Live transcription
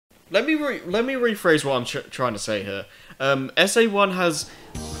let me rephrase what I'm trying to say here. SA1 has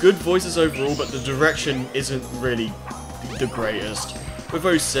good voices overall, but the direction isn't really the greatest. With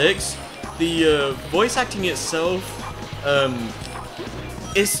 06, the voice acting itself,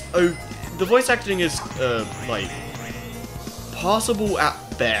 the voice acting is like passable at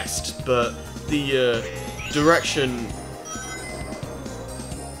best, but the direction,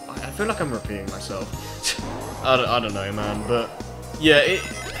 I feel like I'm repeating myself. I don't know, man, but yeah,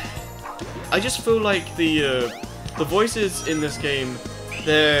 I just feel like the voices in this game,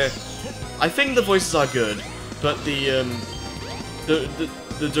 I think the voices are good, but the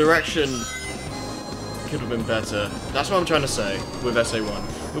direction could have been better. That's what I'm trying to say with SA1.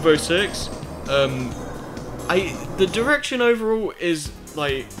 With 06, the direction overall is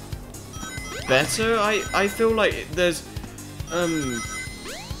like better. I feel like there's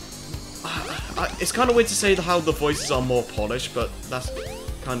it's kind of weird to say how the voices are more polished, but that's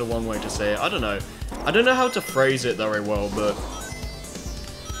kind of one way to say it. I don't know how to phrase it very well, but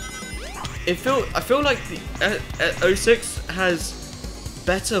I feel like the 06 has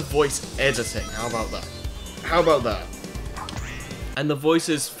better voice editing. How about that? And the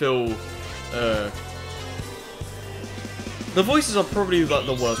voices feel the voices are probably like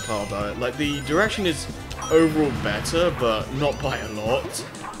the worst part about it. Like the direction is overall better, but not by a lot.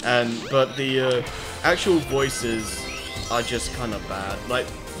 But the actual voices are just kind of bad. Like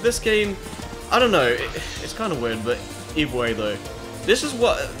this game, I don't know, it's kind of weird, but either way though, this is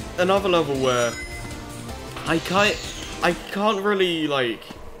another level where I can't really like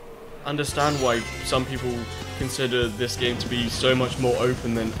understand why some people consider this game to be so much more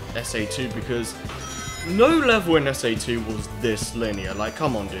open than SA2, because no level in SA2 was this linear. Like,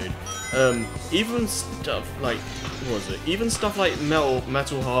 come on, dude. Even stuff like, what was it? Even stuff like Metal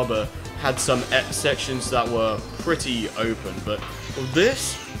Harbor had some sections that were pretty open, but with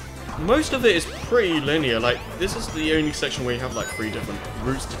this, most of it is pretty linear. Like, this is the only section where you have like 3 different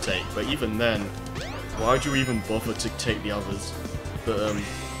routes to take, but even then, why'd you even bother to take the others?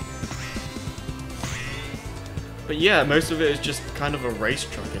 But yeah, most of it is just kind of a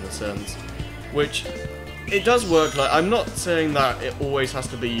racetrack in a sense, which it does work. Like, I'm not saying that it always has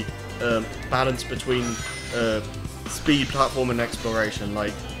to be balanced between speed, platform, and exploration.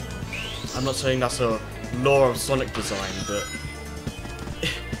 Like, I'm not saying that's a law of Sonic design, but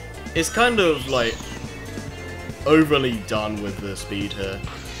it's kind of like overly done with the speed here.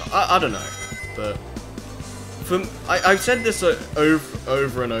 I don't know, but I've said this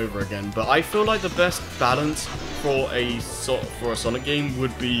over and over again, but I feel like the best balance for a Sonic game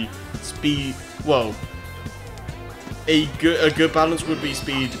would be speed. Well, a good balance would be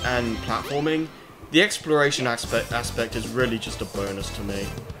speed and platforming. The exploration aspect is really just a bonus to me.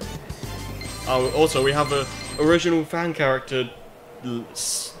 Oh, also we have a original fan character, I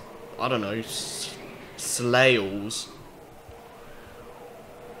don't know, Slayles.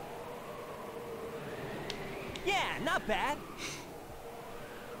 Yeah, not bad.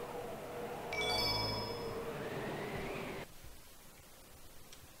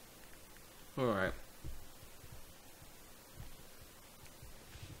 Alright.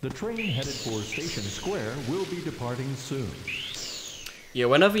 The train headed for Station Square will be departing soon. Yeah,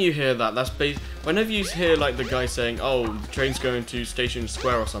 whenever you hear that, whenever you hear like the guy saying, "Oh, the train's going to Station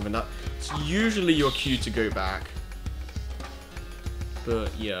Square" or something, that's usually your cue to go back.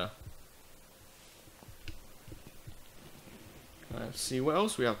 But yeah. Let's see what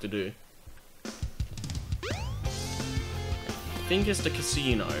else we have to do. I think it's the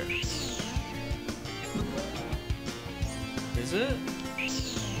casino. Is it? I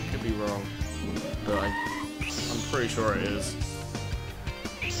could be wrong, but I'm pretty sure it is.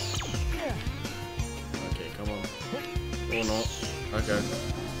 Okay, come on. Or not. Okay.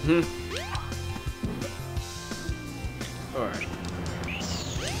 Alright.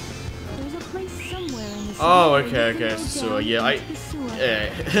 There's a place somewhere in the Oh, okay, it's the sewer. Yeah,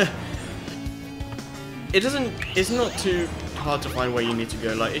 yeah. It's not too hard to find where you need to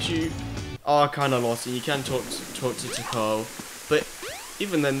go. Like, if you are kind of lost and you can talk to Takao, but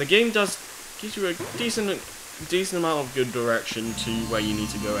even then, the game does give you a decent amount of good direction to where you need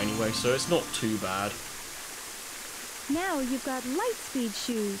to go anyway, so it's not too bad. Now you've got light speed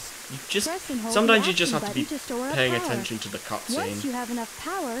shoes. Sometimes you just have to be paying attention to the cutscene. Once you have enough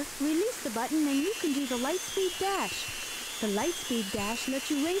power, release the button and you can do the light speed dash. The light speed dash lets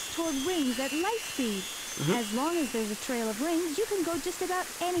you race toward rings at light speed. As long as there's a trail of rings, you can go just about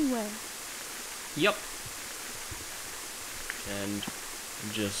anywhere. Yep. And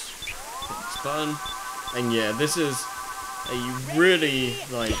just hit this button. And yeah, this is a really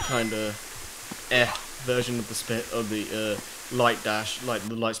like kind of version of the light dash, like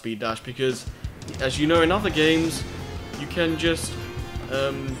the light speed dash, because as you know in other games, you can just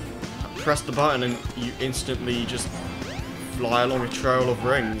press the button and you instantly just fly along a trail of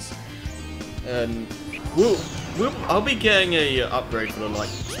rings. And I'll be getting a upgrade for the light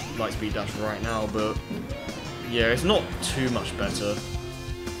speed dash right now, but yeah, it's not too much better.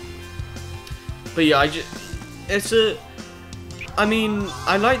 But yeah, I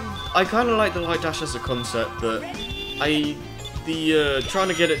kind of like the light dash as a concept, but trying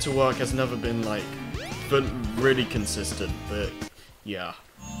to get it to work has never been like really consistent. But yeah,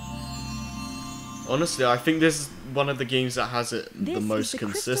 honestly, I think this is one of the games that has it the most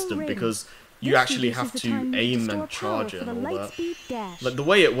consistent, because you actually have to aim and charge it and all that. Like the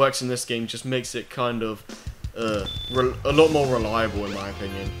way it works in this game just makes it kind of a lot more reliable in my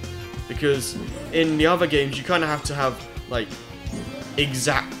opinion. Because in the other games you kind of have to have like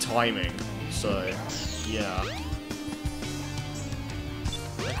exact timing. So yeah.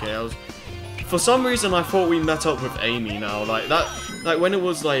 Okay, for some reason I thought we met up with Amy now. Like when it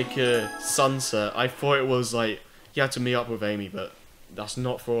was like sunset, I thought it was like you had to meet up with Amy, but that's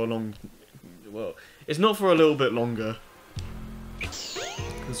not for a long. Well, it's not for a little bit longer,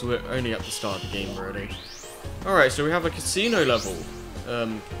 because we're only at the start of the game already. Alright, so we have a casino level.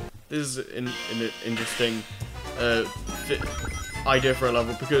 This is an interesting idea for a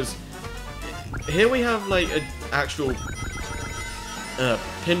level, because here we have like an actual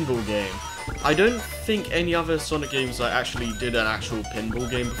pinball game. I don't think any other Sonic games like actually did an actual pinball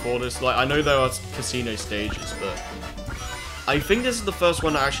game before this. Like I know there are casino stages, but I think this is the first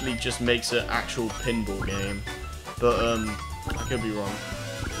one that actually just makes an actual pinball game, but I could be wrong.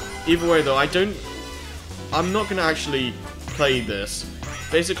 Either way though, I'm not gonna actually play this.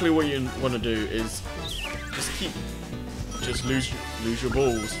 Basically what you want to do is just lose your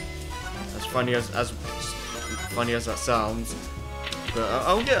balls. As funny as that sounds, but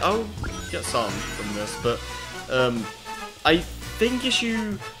I'll get some from this. But I think if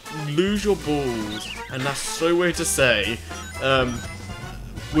you lose your balls, and that's so weird to say,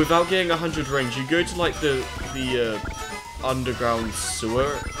 without getting 100 rings, you go to like the underground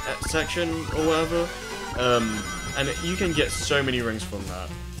sewer section or whatever, and you can get so many rings from that.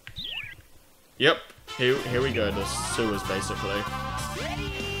 Yep, here we go, the sewers basically.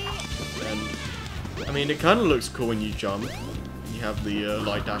 And I mean, it kind of looks cool when you jump. You have the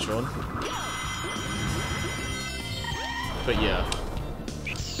light dash on. But yeah,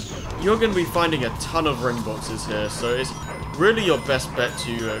 you're going to be finding a ton of ring boxes here, so it's really your best bet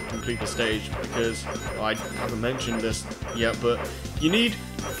to complete the stage, because I haven't mentioned this yet, but you need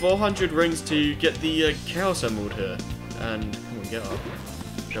 400 rings to get the Chaos Emerald here. And come on, get up.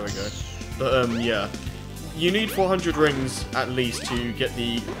 There we go. But yeah, you need 400 rings at least to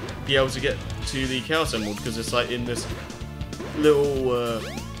be able to get to the Chaos Emerald, because it's like in this little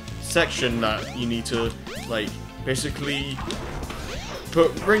section that you need to like basically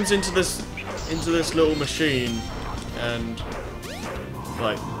put rings into this little machine, and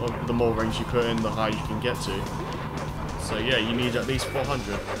like the more rings you put in, the higher you can get to. So yeah, you need at least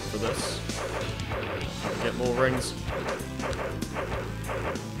 400 for this. Get more rings.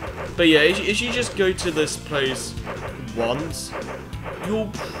 But yeah, if you just go to this place once,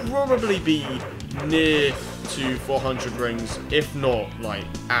 you'll probably be near to 400 rings, if not like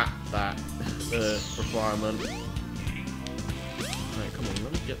at that requirement. Right, come on,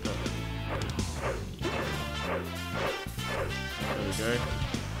 let me get that. There we go.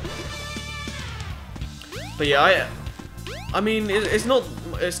 But yeah, I mean,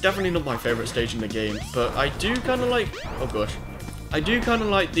 it's definitely not my favorite stage in the game, but I do kind of like, oh gosh, I do kind of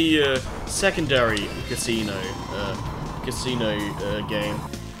like the secondary casino game.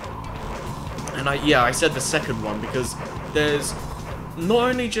 And I said the second one because there's not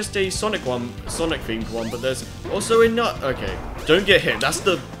only just a Sonic themed one, but there's also a okay, don't get hit. That's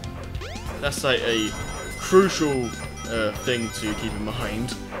like a crucial thing to keep in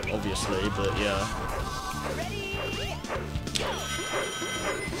mind, obviously. But yeah.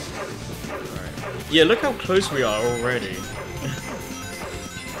 Alright. Yeah, look how close we are already.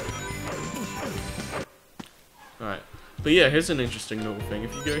 Alright. But yeah, here's an interesting little thing.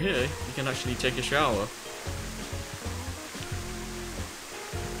 If you go here, you can actually take a shower.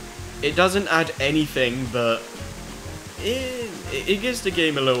 It doesn't add anything, but it gives the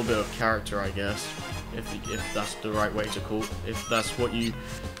game a little bit of character, I guess. If that's the right way to call it, if that's what you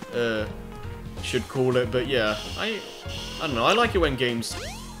should call it. But yeah, I don't know, I like it when games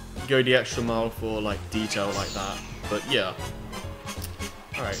go the extra mile for like detail like that. But yeah.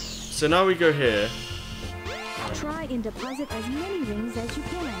 Alright, so now we go here. Try and deposit as many rings as you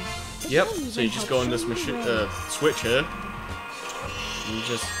can. Yep, so you just go on this machine, switch here, and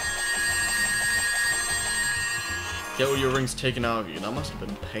just get all your rings taken out of you. That must have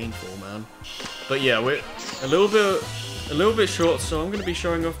been painful, man. But yeah, we're a little bit short, so I'm gonna be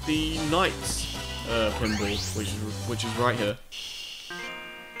showing off the Knights pinball, which is right here.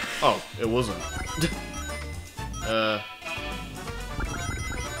 Oh, it wasn't.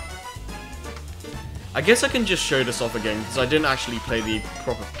 I guess I can just show this off again because I didn't actually play the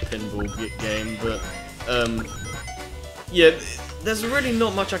proper pinball game, but yeah, there's really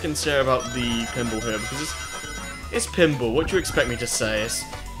not much I can say about the pinball here because it's pinball. What do you expect me to say? It's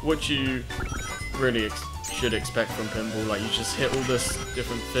what you really should expect from pinball. Like, you just hit all this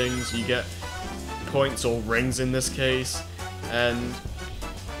different things, you get points or rings in this case, and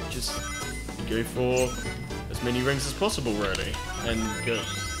just go for as many rings as possible, really, and go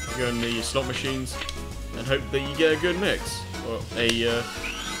in the slot machines and hope that you get a good mix, or a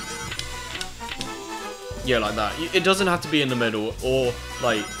yeah, like that. It doesn't have to be in the middle or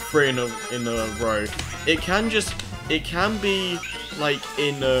like 3 in a row. It can be like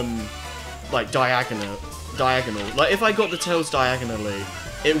in like diagonal. Like, if I got the tails diagonally,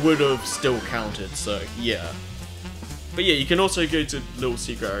 it would have still counted. So yeah. But yeah, you can also go to little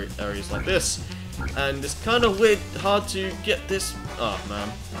secret areas like this, and it's kind of weird, hard to get this. Oh man,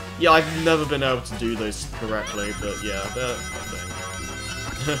 yeah, I've never been able to do those correctly, but yeah, they're a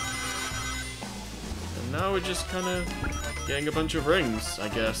thing. And now we're just kind of getting a bunch of rings, I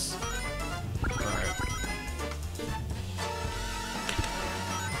guess. Alright.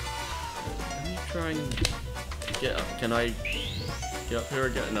 Let me try and get up. Can I get up here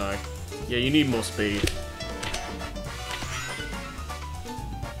again? No. Yeah, you need more speed.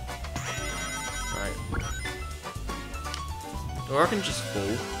 Or I can just fall.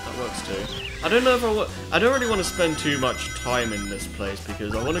 That works too. I don't know if I don't really want to spend too much time in this place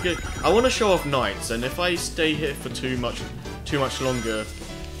because I want to show off Knights, and if I stay here for too much longer,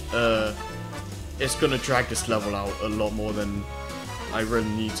 it's gonna drag this level out a lot more than I really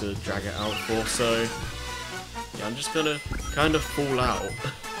need to drag it out for. So yeah, I'm just gonna kind of fall out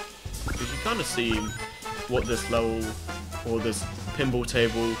because you kind of see what this level or this pinball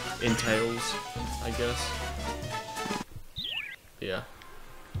table entails, I guess. Yeah.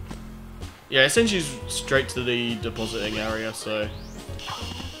 Yeah, essentially straight to the depositing area, so.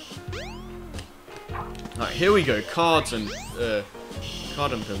 Alright, here we go. Cards and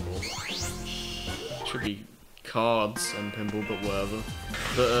pinball. Should be cards and pinball, but whatever.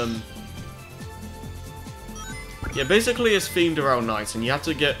 But yeah, basically it's themed around Knights, and you have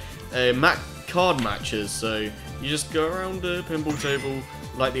to get card matches, so you just go around the pinball table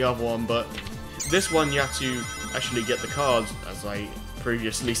like the other one, but this one you have to actually get the cards, as I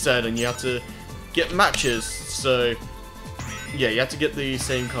previously said, and you have to get matches, so yeah, you have to get the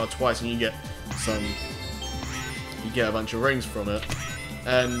same card twice, and you get a bunch of rings from it,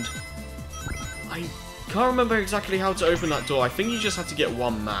 and I can't remember exactly how to open that door. I think you just have to get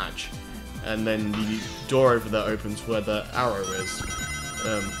one match, and then the door over there opens where the arrow is,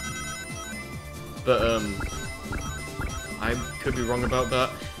 I could be wrong about that,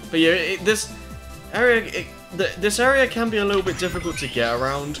 but yeah, this area can be a little bit difficult to get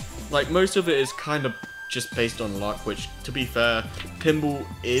around. Like, most of it is kind of just based on luck, which, to be fair, pinball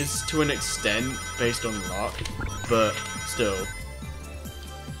is to an extent based on luck, but still.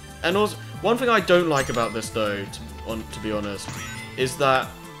 And also, one thing I don't like about this though, to be honest, is that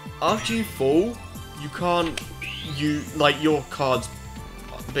after you fall, you can't, your cards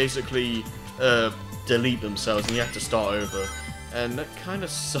basically delete themselves and you have to start over. And that kind of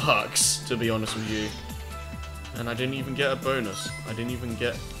sucks, to be honest with you. And I didn't even get a bonus. I didn't even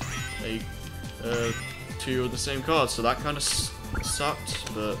get a 2 of the same cards, so that kind of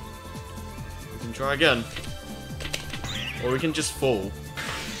sucked, but we can try again. Or we can just fall.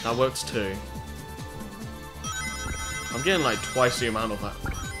 That works too. I'm getting like twice the amount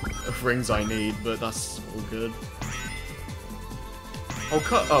of rings I need, but that's all good.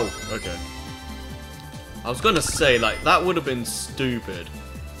 Oh, okay. I was gonna say, like, that would have been stupid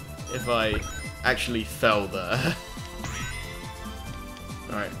if I actually fell there.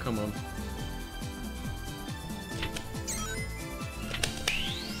 Alright, come on.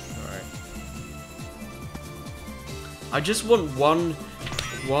 Alright. I just want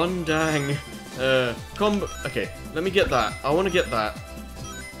one dang combo. Okay, let me get that. I want to get that.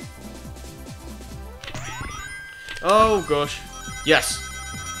 Oh gosh. Yes.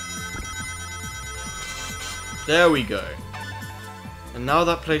 There we go. And now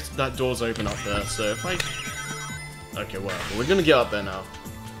that door's open up there, so if I... Okay, whatever. We're gonna get up there now.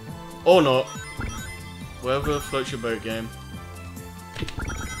 Or not. Wherever floats your boat, game.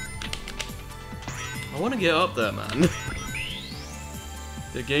 I want to get up there, man.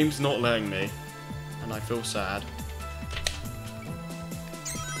 The game's not letting me, and I feel sad.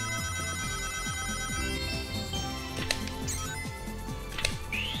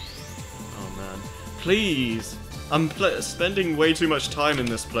 Oh man. Please! I'm spending way too much time in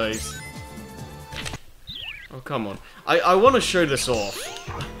this place. Oh, come on. I want to show this off.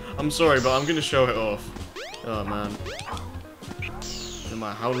 I'm sorry, but I'm going to show it off. Oh man. No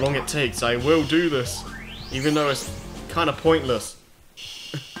matter how long it takes, I will do this. Even though it's kind of pointless.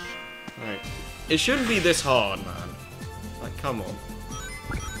 Right. It shouldn't be this hard, man. Like, come on.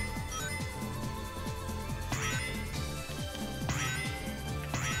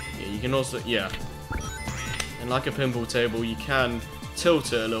 Yeah, you can also, yeah. And like a pinball table, you can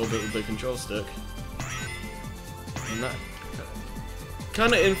tilt it a little bit with the control stick. And that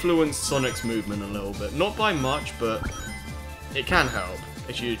kind of influenced Sonic's movement a little bit. Not by much, but it can help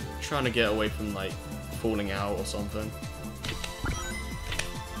if you're trying to get away from, like, falling out or something.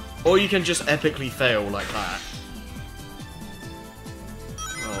 Or you can just epically fail like that.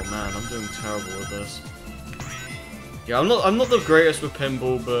 Oh man, I'm doing terrible with this. Yeah, I'm not the greatest with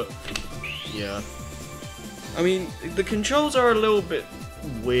pinball, but yeah. I mean, the controls are a little bit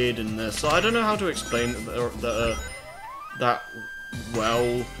weird in this, so I don't know how to explain that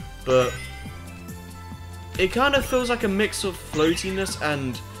well, but it kind of feels like a mix of floatiness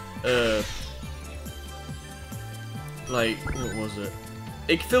and like, what was it?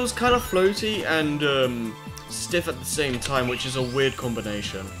 It feels kind of floaty and stiff at the same time, which is a weird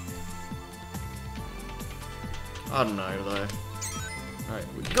combination. I don't know though. Alright,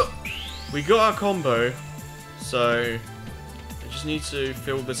 we got our combo, so I just need to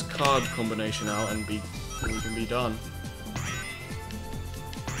fill this card combination out and we can be done.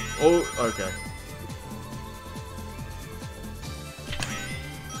 Oh, okay.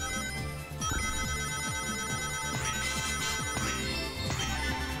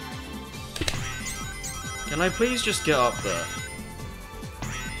 Can I please just get up there?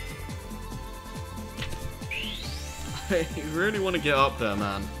 I really want to get up there,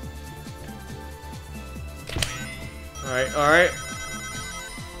 man. Alright, alright.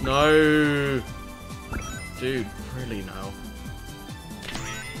 No. Dude, really now.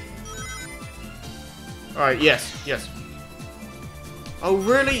 Alright, yes, yes. Oh,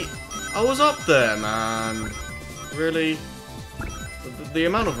 really? I was up there, man. Really? The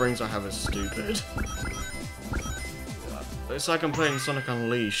amount of rings I have is stupid. It's like I'm playing Sonic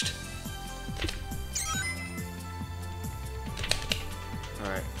Unleashed.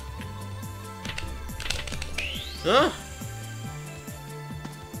 Alright. Huh?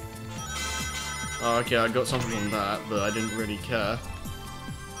 Oh, okay, I got something on that, but I didn't really care.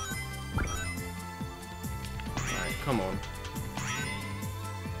 Alright, come on.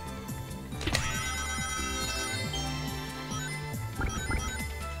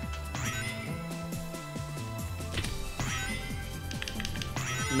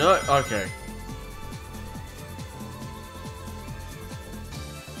 No, okay.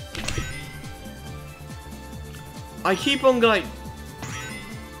 I keep on, like,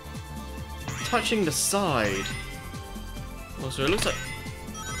 touching the side. Also, it looks like...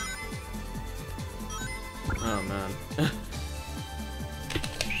 Oh, man.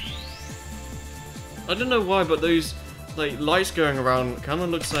 I don't know why, but those, like, lights going around kind of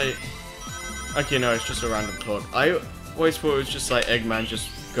looks like... Okay, no, it's just a random clock. I always thought it was just, like, Eggman just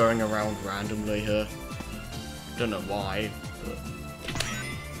going around randomly here. Don't know why, but...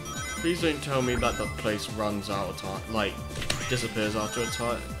 Please don't tell me that the place runs out of time, like, disappears after a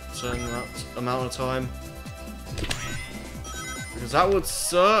certain amount of time. Because that would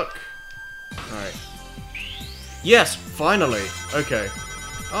suck. Alright. Yes, finally! Okay.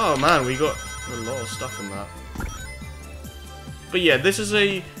 Oh man, we got a lot of stuff in that. But yeah, this is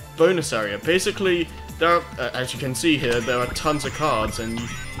a bonus area. Basically, there are, as you can see here, there are tons of cards, and you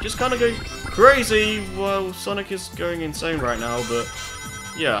just kind of go crazy while Sonic is going insane right now, but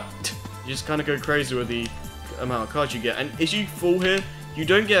yeah, you just kind of go crazy with the amount of cards you get. And if you fall here, you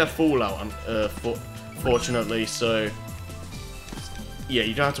don't get a fallout, fortunately, so yeah,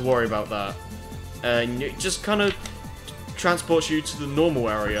 you don't have to worry about that. And it just kind of transports you to the normal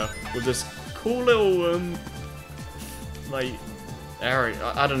area with this cool little, like, area.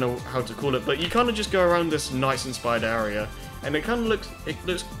 I don't know how to call it, but you kind of just go around this nice inspired area, and it kind of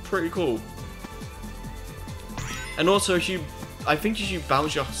looks pretty cool. And also, I think if you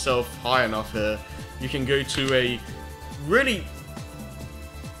bounce yourself high enough here, you can go to a really...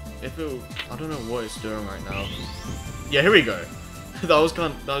 I don't know what it's doing right now. Yeah, here we go. that was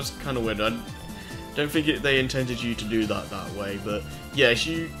kind of weird. Don't think they intended you to do that way, but yeah, as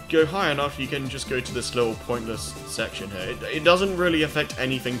you go high enough, you can just go to this little pointless section here. It doesn't really affect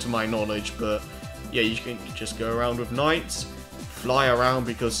anything to my knowledge, but yeah, you can just go around with knights, fly around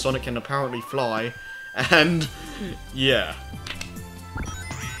because Sonic can apparently fly, and yeah,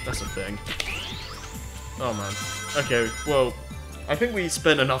 that's a thing. Oh man. Okay, well, I think we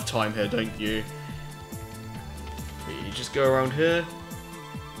spent enough time here, don't you? You just go around here.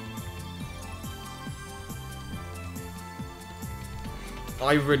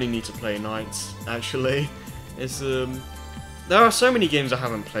 I really need to play Knights, actually. It's, there are so many games I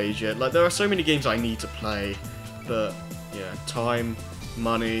haven't played yet. Like, there are so many games I need to play. But, yeah, time,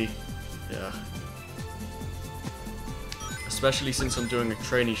 money, yeah. Especially since I'm doing a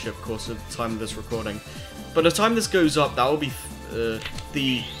traineeship course at the time of this recording. By the time this goes up, that will be,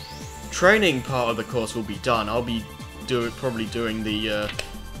 the training part of the course will be done. I'll be probably doing the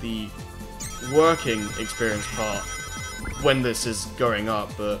working experience part when this is going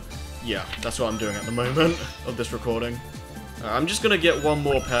up, but yeah, that's what I'm doing at the moment of this recording. I'm just gonna get one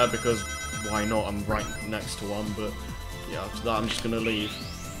more pair because why not? I'm right next to one, but yeah, after that I'm just gonna leave.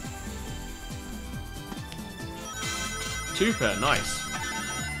 2 pair, nice.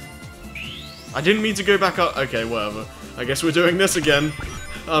 I didn't mean to go back up. Okay, whatever. I guess we're doing this again.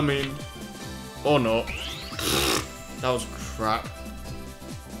 I mean, or not. That was crap.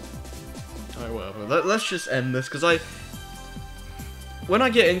 Alright, whatever. Let's just end this, because when I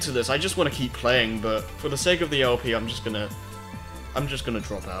get into this, I just want to keep playing, but for the sake of the LP, I'm just gonna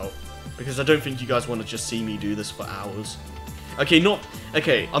drop out. Because I don't think you guys want to just see me do this for hours. Okay,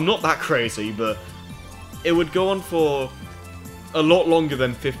 I'm not that crazy, but it would go on for a lot longer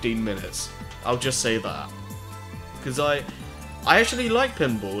than 15 minutes. I'll just say that. Because I actually like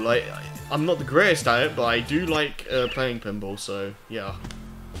pinball. Like, I'm not the greatest at it, but I do like playing pinball, so yeah.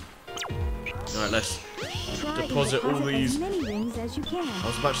 Alright, let's deposit all these. I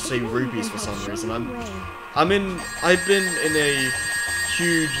was about to say rupees for some reason. I've been in a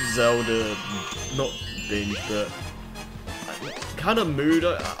huge Zelda, not binge, but kind of mood.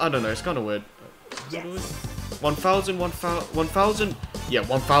 I don't know, it's kind of weird. 1,000, yeah,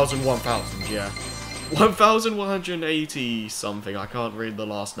 1,000, yeah. 1,180 something, I can't read the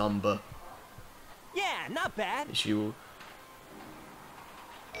last number. Yeah, not bad. Issue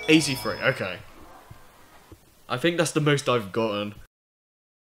 83, okay. I think that's the most I've gotten.